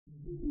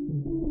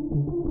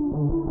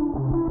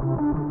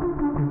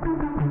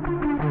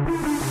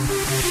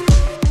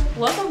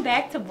Welcome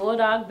back to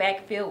Bulldog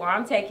Backfield, where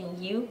I'm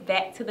taking you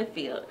back to the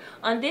field.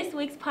 On this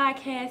week's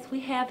podcast,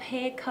 we have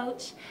head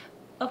coach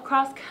of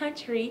cross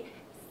country,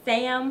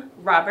 Sam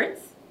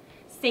Roberts,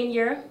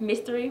 senior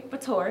Mystery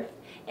Batorf,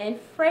 and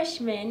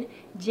freshman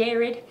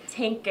Jared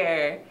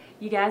Tinker.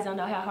 You guys don't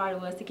know how hard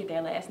it was to get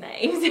their last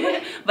names,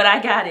 but I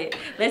got it.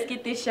 Let's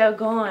get this show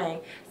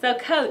going. So,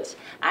 Coach,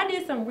 I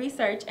did some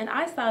research, and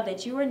I saw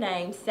that you were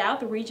named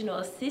South Regional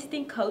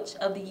Assistant Coach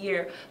of the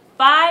Year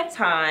 5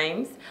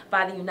 times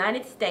by the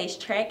United States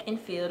Track and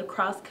Field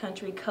Cross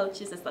Country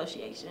Coaches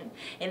Association,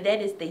 and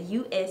that is the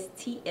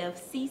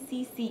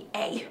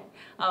USTFCCCA,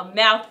 a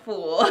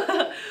mouthful,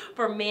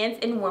 for men's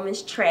and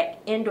women's track,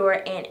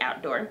 indoor and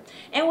outdoor,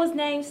 and was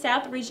named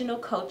South Regional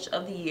Coach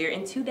of the Year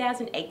in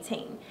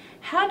 2018.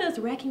 How does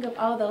racking up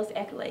all those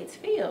accolades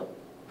feel?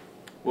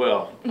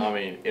 Well, I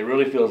mean, it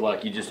really feels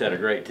like you just had a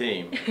great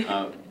team.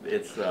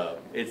 It's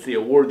the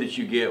award that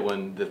you get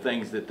when the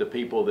things that the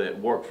people that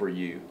work for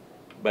you,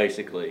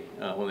 basically,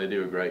 when they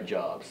do a great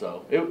job.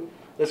 So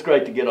it's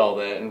great to get all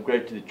that, and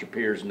great that your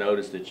peers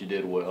notice that you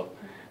did well.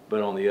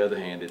 But on the other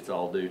hand, it's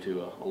all due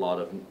to a lot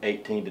of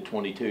 18 to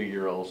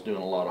 22-year-olds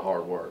doing a lot of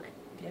hard work.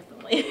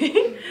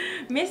 Definitely.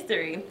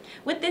 Mystery,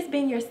 with this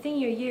being your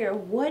senior year,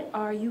 what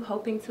are you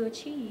hoping to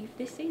achieve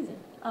this season?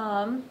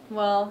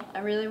 Well,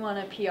 I really want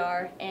a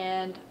PR,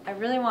 and I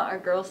really want our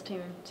girls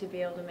team to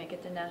be able to make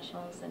it to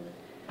nationals and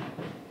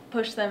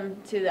push them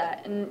to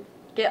that and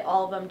get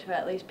all of them to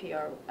at least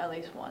PR at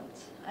least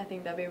once. I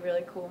think that'd be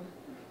really cool.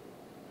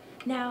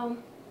 Now,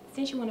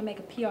 since you want to make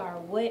a PR,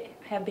 what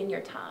have been your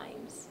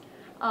times?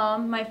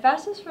 My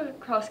fastest for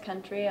cross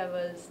country, I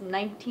was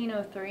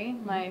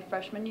 19:03 my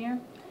freshman year.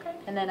 Okay.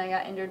 And then I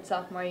got injured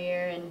sophomore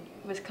year and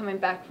was coming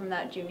back from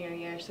that junior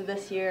year. So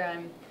this year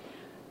I'm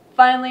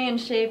finally in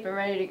shape and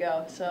ready to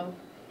go. So,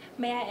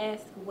 may I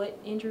ask what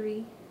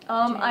injury?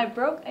 I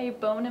broke a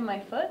bone in my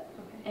foot,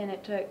 and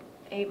it took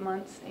 8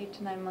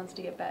 to 9 months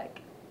to get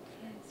back.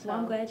 So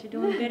I'm glad you're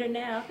doing better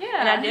now. Yeah.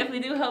 And I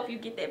definitely do hope you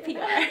get that PR.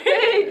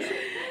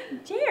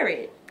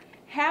 Jared,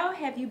 how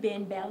have you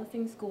been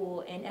balancing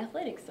school and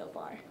athletics so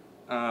far?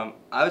 I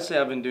would say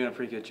I've been doing a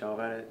pretty good job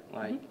at it.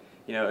 Like,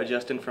 you know,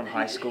 adjusting from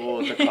high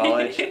school to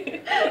college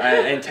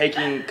and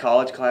taking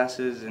college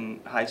classes in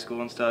high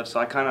school and stuff. So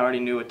I kind of already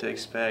knew what to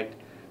expect.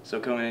 So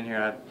coming in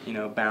here, I, you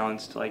know,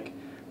 balanced like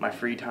my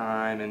free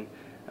time and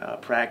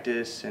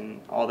practice and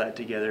all that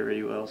together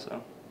really well.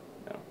 So,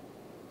 yeah.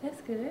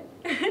 That's good.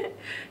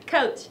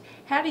 Coach,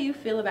 how do you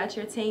feel about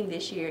your team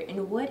this year,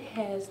 and what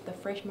has the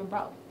freshmen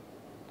brought?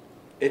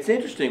 It's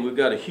interesting. We've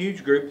got a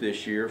huge group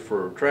this year.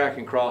 For track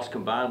and cross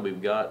combined,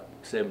 we've got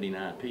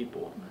 79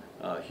 people.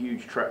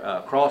 Huge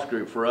cross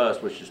group for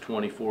us, which is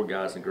 24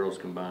 guys and girls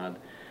combined.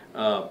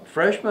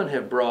 Freshmen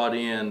have brought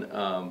in.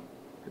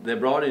 We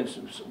brought in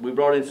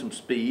some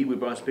speed. We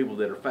brought some people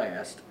that are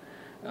fast.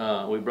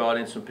 We brought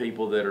in some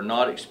people that are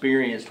not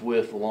experienced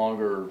with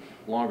longer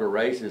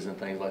races and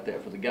things like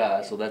that for the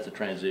guys. So that's a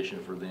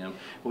transition for them.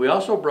 But we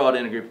also brought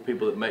in a group of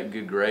people that make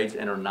good grades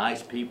and are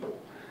nice people.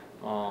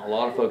 A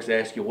lot of folks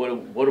ask you,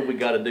 what have we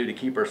got to do to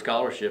keep our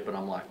scholarship? And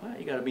I'm like, well,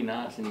 you got to be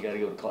nice and you got to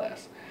go to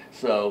class.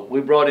 So we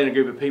brought in a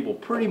group of people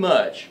pretty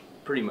much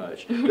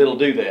that'll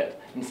do that.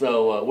 And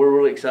so we're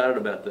really excited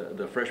about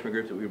the freshman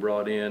group that we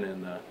brought in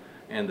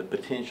and the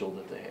potential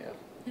that they have.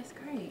 That's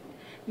great.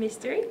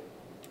 Mystery,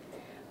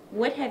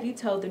 what have you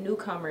told the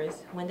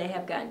newcomers when they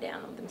have gotten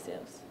down on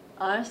themselves?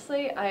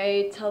 Honestly,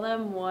 I tell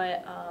them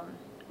what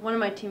one of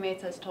my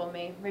teammates has told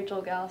me,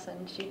 Rachel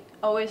Gallison. She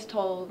always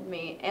told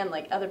me, and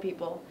like other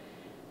people,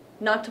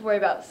 not to worry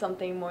about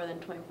something more than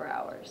 24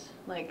 hours.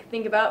 Like,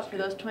 think about it for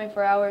those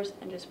 24 hours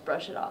and just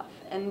brush it off.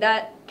 And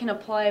that can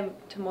apply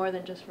to more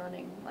than just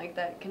running. Like,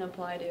 that can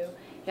apply to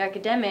your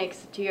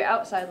academics, to your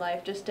outside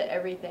life, just to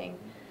everything.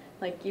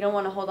 Like, you don't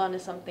want to hold on to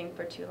something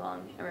for too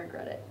long and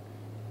regret it.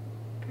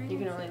 Great You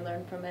can answer. only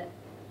learn from it.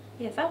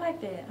 Yes, I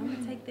like that. I'm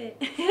going to take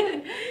that.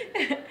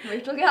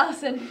 Rachel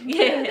Gallison.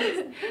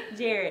 Yes.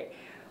 Jared,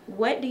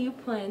 what do you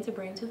plan to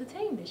bring to the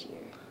team this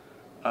year?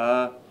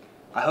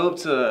 I hope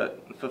to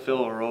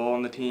fulfill a role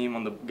on the team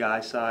on the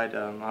guys' side.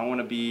 I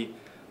want to be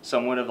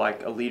somewhat of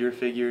like a leader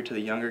figure to the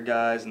younger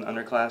guys and the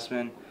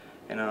underclassmen,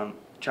 and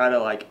try to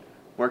like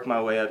work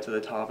my way up to the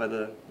top of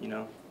the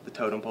the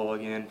totem pole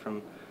again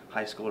from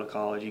high school to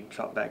college. You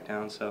drop back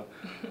down, so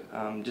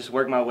just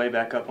work my way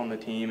back up on the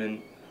team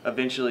and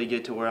eventually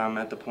get to where I'm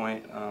at the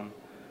point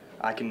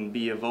I can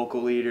be a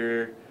vocal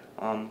leader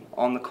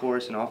on the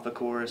course and off the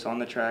course, on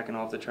the track and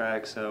off the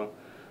track. So.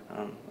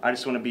 I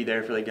just want to be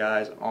there for the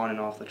guys on and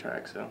off the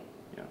track. So,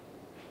 yeah.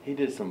 He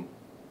did some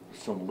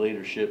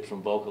leadership,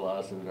 some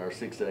vocalizing at our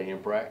 6 a.m.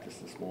 practice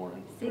this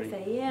morning. 6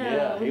 a.m.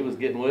 Yeah, he was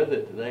getting with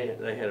it.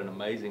 They had an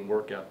amazing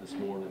workout this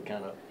morning that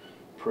kind of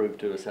proved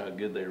to us how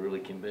good they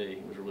really can be.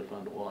 It was really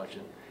fun to watch,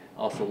 and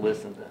also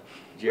listen to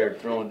Jared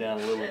throwing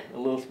down a little.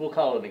 We'll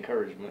call it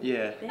encouragement.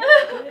 Yeah.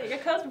 That's good. Your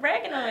coach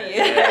bragging on you.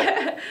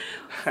 Yeah.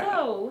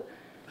 So,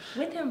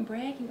 with him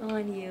bragging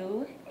on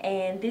you,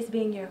 and this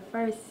being your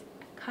first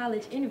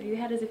college interview.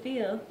 How does it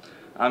feel?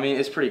 I mean,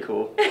 it's pretty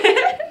cool.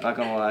 Not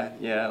gonna lie.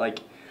 Yeah, like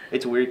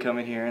it's weird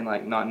coming here and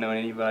like not knowing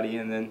anybody,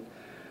 and then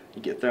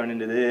you get thrown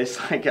into this.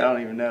 Like I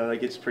don't even know.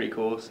 Like it's pretty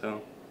cool.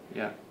 So,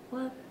 yeah.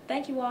 Well,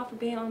 thank you all for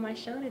being on my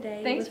show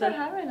today. Thanks for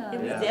having us. It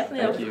was Yeah,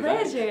 definitely thank a you.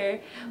 pleasure.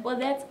 Well,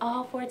 that's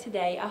all for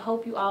today. I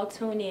hope you all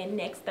tune in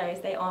next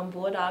Thursday on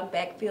Bulldog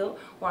Backfield,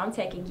 where I'm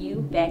taking you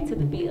back to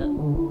the field.